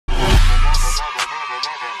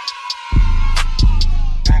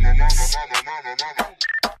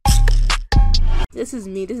This is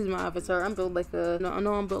me. This is my avatar. I'm built like a... No,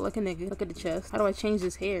 I'm built like a nigga. Look at the chest. How do I change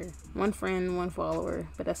this hair? 1 friend, 1 follower.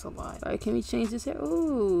 But that's a lot. Alright, can we change this hair?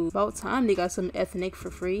 Ooh. About time they got some ethnic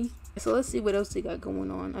for free. So let's see what else they got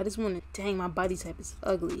going on. I just want to... Dang, my body type is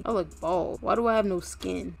ugly. I look bald. Why do I have no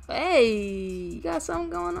skin? Hey! You got something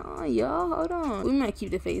going on, y'all. Hold on. We might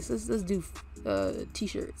keep the face. Let's do...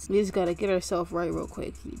 t-shirts. We just gotta get ourselves right real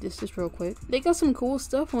quick. Just real quick. They got some cool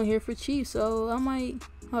stuff on here for cheap, so I might...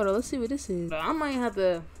 Hold on, let's see what this is. I might have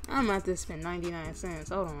to spend 99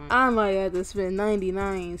 cents. Hold on. I might have to spend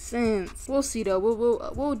 99 cents. We'll see though.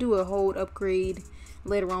 We'll do a hold upgrade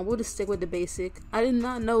later on. We'll just stick with the basic. I did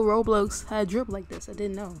not know Roblox had drip like this. I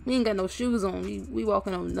didn't know. We ain't got no shoes on. We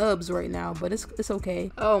walking on nubs right now, but it's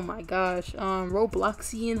okay. Oh my gosh.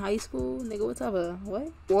 Robloxian high school? Nigga, what type of what?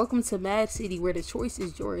 Welcome to Mad City, where the choice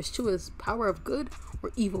is yours. Choose power of good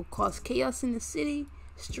or evil. Cause chaos in the city.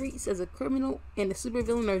 Streets as a criminal, and the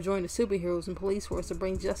supervillain are joined the superheroes and police force to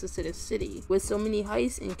bring justice to the city. With so many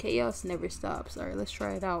heists and chaos never stops. Alright, let's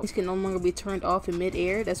try it out. This can no longer be turned off in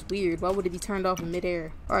midair. That's weird. Why would it be turned off in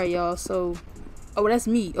midair? Alright, y'all, so... Oh, that's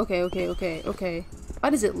me. Okay. Why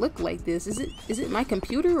does it look like this? Is it my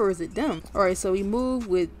computer or is it them? Alright, so we move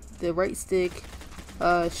with the right stick,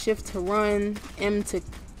 shift to run, M to...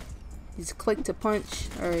 Just click to punch.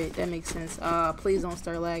 Alright, that makes sense. Please don't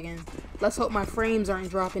start lagging. Let's hope my frames aren't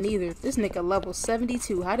dropping either. This nigga level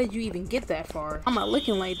 72. How did you even get that far? I'm not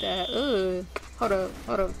looking like that. Ugh. Hold up.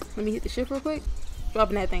 Let me hit the shift real quick.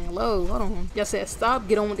 Dropping that thing low. Hold on. Y'all said stop,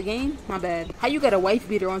 get on with the game? My bad. How you got a wife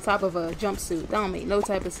beater on top of a jumpsuit? That don't make no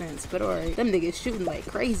type of sense. But alright. Them niggas shooting like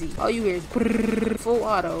crazy. All you hear is brrrr, full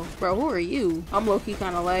auto. Bro, who are you? I'm low-key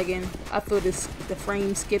kind of lagging. I feel the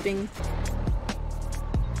frame skipping.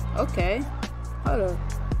 Okay. Hold up.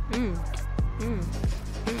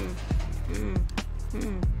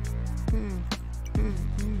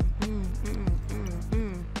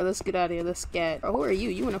 Let's get out of here. Let's scat. Oh, who are you?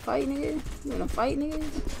 You wanna fight, nigga? Fight?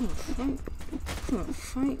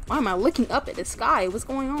 Why am I looking up at the sky? What's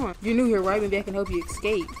going on? You're new here, right? Maybe I can help you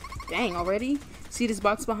escape. Dang, already? See this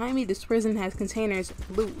box behind me? This prison has containers.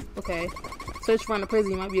 Loot. Okay. Search around the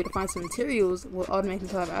prison. You might be able to find some materials with automatically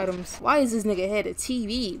collect items. Why is this nigga head a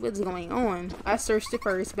TV? What's going on? I searched it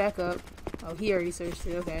first. Back up. Oh, he already searched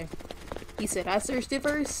it. Okay. He said I searched it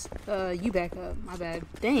first. You back up. My bad.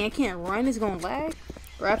 Dang, I can't run. It's gonna lag.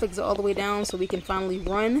 Graphics are all the way down so we can finally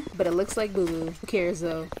run, but it looks like boo-boo. Who cares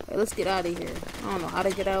though? Right, let's get out of here. I don't know how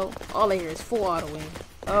to get out. All I hear is full autoing.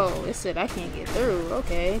 Oh, it said I can't get through.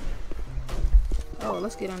 Okay. Oh,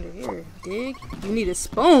 let's get under here. Dig. You need a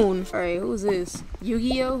spoon. Alright, who's this?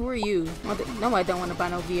 Yu-Gi-Oh? Who are you? No, I don't want to buy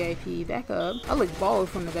no VIP. Back up. I look bald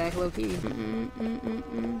from the back, low-key.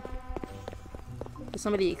 Did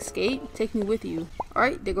somebody escape? Take me with you.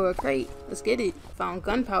 Alright, there go a crate. Let's get it. Found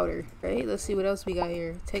gunpowder. Alright, let's see what else we got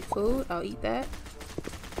here. Take food. I'll eat that.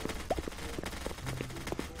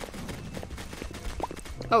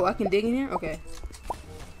 Oh, I can dig in here? Okay.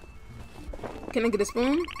 Can I get a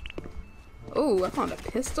spoon? Oh, I found a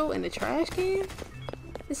pistol in the trash can?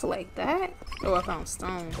 It's like that? Oh, I found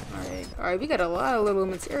stone. Alright. Alright, we got a lot of little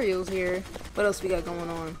materials here. What else we got going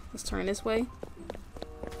on? Let's turn this way.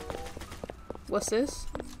 What's this?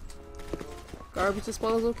 Garbage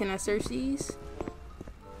disposal. Can I search these?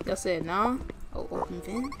 Y'all said nah. Oh, open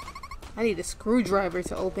vent. I need a screwdriver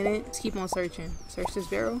to open it. Let's keep on searching. Search this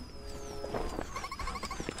barrel.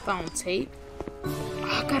 Found tape.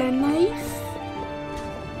 I got a knife.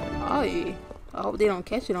 Oh, yeah. I hope they don't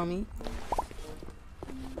catch it on me.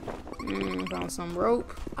 Found some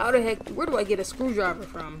rope. How the heck? Where do I get a screwdriver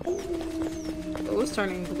from? Oh, it's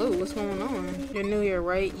turning blue. What's going on? You're new here,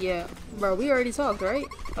 right? Yeah. Bro, we already talked, right?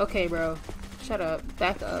 Okay, bro. Shut up.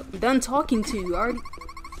 Back up. I'm done talking to you.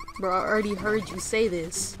 Bro, I already heard you say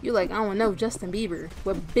this. You're like, I don't know, Justin Bieber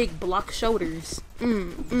with big block shoulders.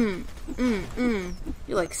 You're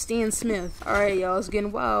like Stan Smith. Alright, y'all. It's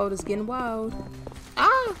getting wild. It's getting wild.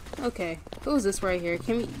 Ah! Okay. Who's this right here?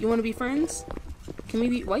 You want to be friends? Can we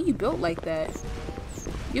be... Why you built like that?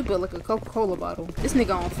 You built like a Coca-Cola bottle. This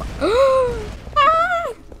nigga on fire.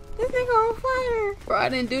 Ah! This nigga on fire. Bro, I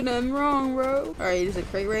didn't do nothing wrong, bro. Alright, there's a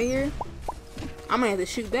crate right here. I might have to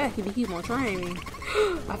shoot back if you keep on trying me.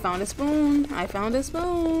 I found a spoon. I found a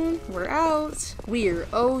spoon. We're out. We're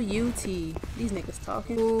O-U-T. These niggas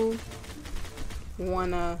talking. Who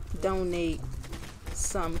wanna donate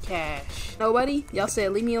some cash? Nobody? Y'all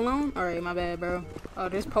said leave me alone? Alright, my bad, bro. Oh,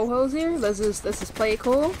 there's po-hos here? Let's just play it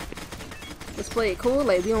cool. Let's play it cool,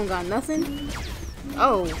 like we don't got nothing.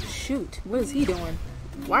 Oh, shoot. What is he doing?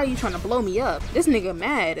 Why are you trying to blow me up? This nigga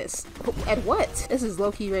mad at what? This is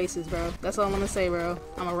low-key racist, bro. That's all I'm gonna say, bro.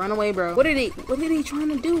 I'ma run away, bro. What are they trying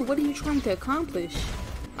to do? What are you trying to accomplish?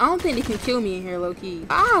 I don't think they can kill me in here, low-key.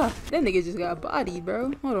 Ah! That nigga just got bodied,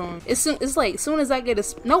 bro. Hold on. It's like, soon as I get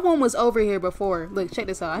no one was over here before. Look, check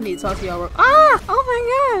this out. I need to talk to y'all. Ah! Oh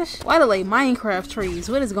my gosh! Why do like Minecraft trees?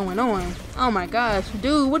 What is going on? Oh my gosh.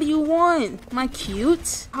 Dude, what do you want? Am I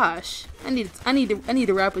cute? Gosh. I need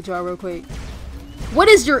to rap with y'all real quick. What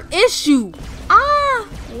is your issue? Ah!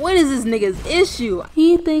 What is this nigga's issue?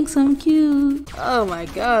 He thinks I'm cute. Oh my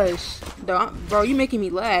gosh. Bro, you making me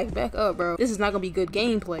lag. Back up, bro. This is not gonna be good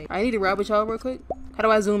gameplay. I need to rap with y'all real quick. How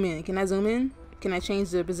do I zoom in? Can I zoom in? Can I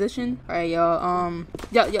change the position? Alright, y'all.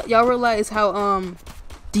 Y'all realize how,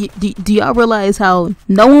 do y'all realize how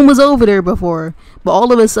no one was over there before, but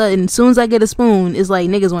all of a sudden, as soon as I get a spoon, it's like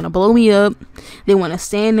niggas want to blow me up. They want to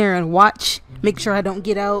stand there and watch, make sure I don't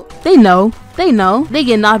get out. They know. They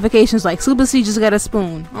get notifications like Supah just got a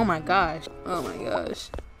spoon. Oh my gosh. Oh my gosh.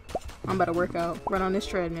 I'm about to work out. Run on this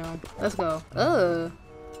treadmill. Let's go.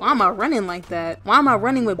 Why am I running like that? Why am I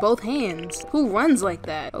running with both hands? Who runs like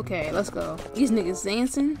that? Okay, let's go. These niggas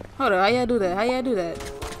dancing? Hold on, how y'all do that? How y'all do that?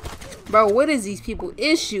 Bro, what is these people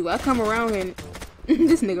issue? I come around and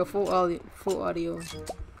this nigga full audio.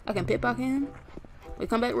 I can pit pocket him. Wait,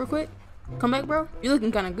 come back real quick. Come back, bro. You're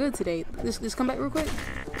looking kind of good today. Just come back real quick.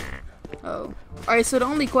 Oh. Alright, so the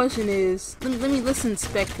only question is, let's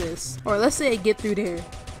inspect this. Or let's say I get through there.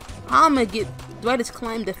 How am I do I just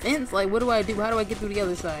climb the fence? Like, what do I do? How do I get through the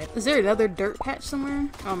other side? Is there another dirt patch somewhere?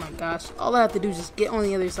 Oh my gosh. All I have to do is just get on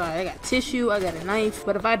the other side. I got tissue, I got a knife.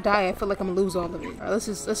 But if I die, I feel like I'm gonna lose all of it. Alright,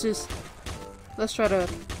 let's try to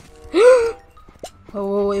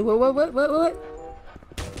oh, wait,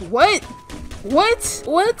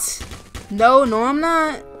 what? No, I'm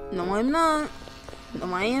not. No, I'm not.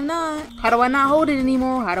 No, I am not. How do I not hold it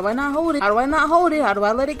anymore? How do I not hold it? How do I not hold it? How do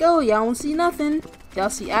I let it go? Y'all don't see nothing. Y'all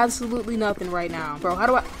see absolutely nothing right now. Bro, how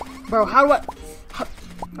do I?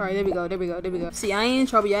 Alright, there we go. See, I ain't in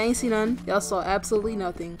trouble. Y'all ain't see none. Y'all saw absolutely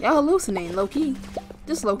nothing. Y'all hallucinating, low-key.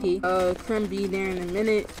 Just low-key. Crim be there in a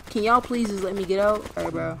minute. Can y'all please just let me get out?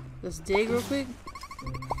 Alright, bro. Let's dig real quick.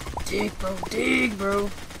 Dig, bro.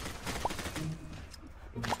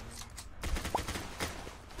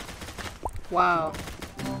 Wow.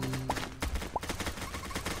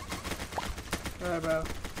 Alright, bro.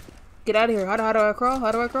 Get out of here. How do I crawl?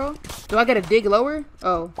 Do I gotta dig lower?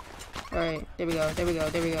 Oh. Alright. There we go.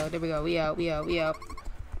 We out.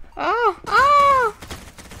 Ah!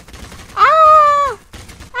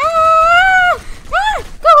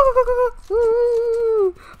 Go.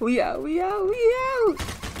 Ooh. We out.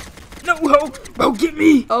 No, bro, get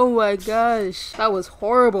me. Oh my gosh. That was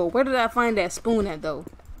horrible. Where did I find that spoon at, though?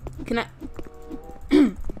 Can I...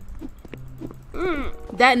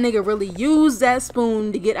 That nigga really used that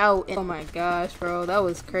spoon to get out. Oh my gosh, bro. That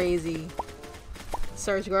was crazy.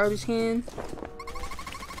 Search garbage can.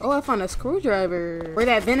 Oh, I found a screwdriver. Where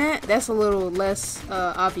that vent at? That's a little less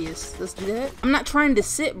obvious. Let's do that. I'm not trying to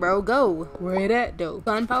sit, bro. Go. Where it at, though?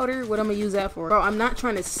 Gunpowder? What I'm gonna use that for? Bro, I'm not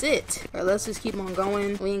trying to sit. Alright, let's just keep on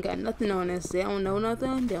going. We ain't got nothing on us. They don't know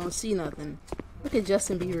nothing. They don't see nothing. Look at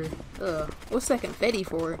Justin Bieber. What's that confetti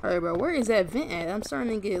for? Alright, bro, where is that vent at? I'm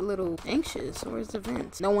starting to get a little anxious. Where's the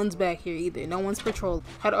vent? No one's back here either. No one's patrolling.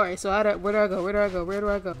 Alright, so where do I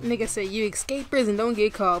go? Nigga said you escape prison, don't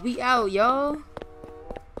get caught. We out, y'all.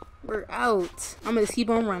 We're out. I'm gonna just keep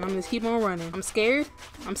on running. I'm scared,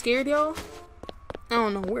 y'all. I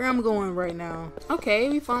don't know where I'm going right now. Okay,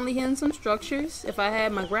 we finally hitting some structures. If I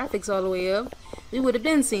had my graphics all the way up, we would have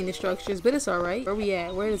been seeing the structures, but it's alright. Where we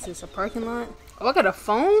at? Where is this? A parking lot? Oh, I got a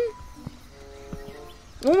phone?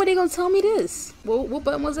 When were they gonna tell me this? What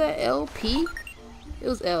button was that? L? P? It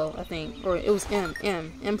was L, I think. Or it was M.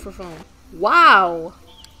 M for phone. Wow!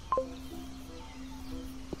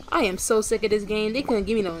 I am so sick of this game. They couldn't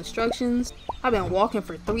give me no instructions. I've been walking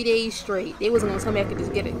for 3 days straight. They wasn't gonna tell me I could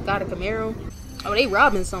just got a Camaro. Oh, they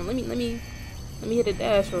robbing something. Let me hit a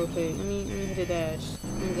dash real quick. Let me hit a dash.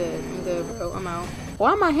 I'm good, bro. I'm out.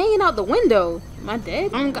 Why am I hanging out the window? Am I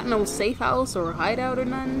dead? I don't got no safe house or hideout or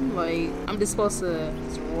nothing. Like, I'm just supposed to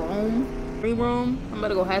free roam. I'm about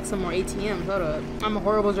to go hack some more ATMs. Hold up. I'm a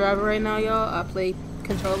horrible driver right now, y'all. I play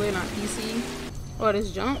controller, not PC. Oh, I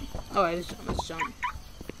just jump. Let's jump.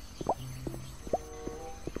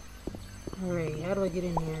 Alright, how do I get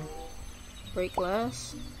in here? Break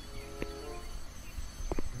glass?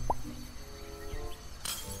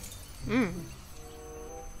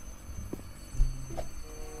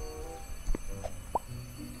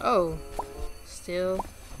 Oh, still.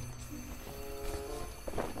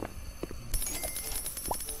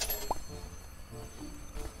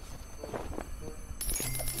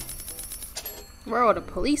 Where are all the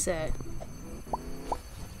police at?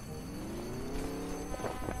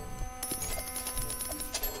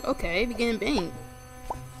 Okay, we getting banked.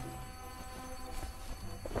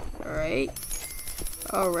 Alright.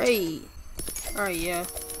 Alright. Alright, yeah.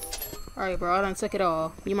 Alright, bro, I done took it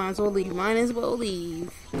all. You might as well leave. Might as well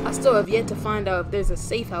leave. I still have yet to find out if there's a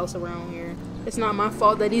safe house around here. It's not my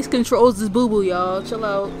fault that these controls is boo-boo, y'all. Chill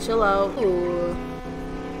out. Chill out. Ooh.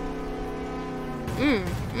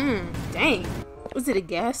 Dang. Was it a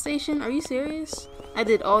gas station? Are you serious? I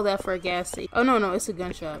did all that for a gas station. Oh, no, it's a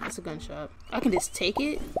gun shop. It's a gun shop. I can just take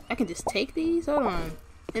it? I can just take these? Hold on.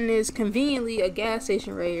 And there's conveniently a gas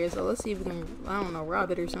station right here, so let's see if we can, I don't know,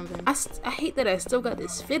 rob it or something. I hate that I still got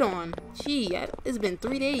this fit on. Gee, it's been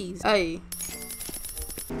 3 days. Hey.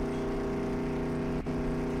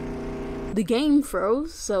 The game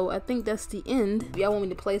froze, so I think that's the end. If y'all want me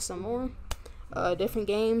to play some more different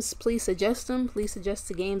games, please suggest them. Please suggest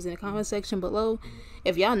the games in the comment section below.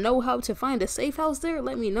 If y'all know how to find a safe house there,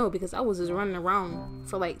 let me know, because I was just running around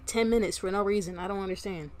for like 10 minutes for no reason. I don't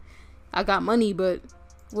understand. I got money, but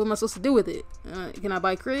what am I supposed to do with it? Can I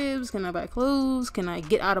buy cribs? Can I buy clothes? Can I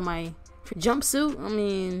get out of my jumpsuit? I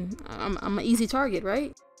mean, I'm an easy target,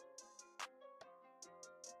 right?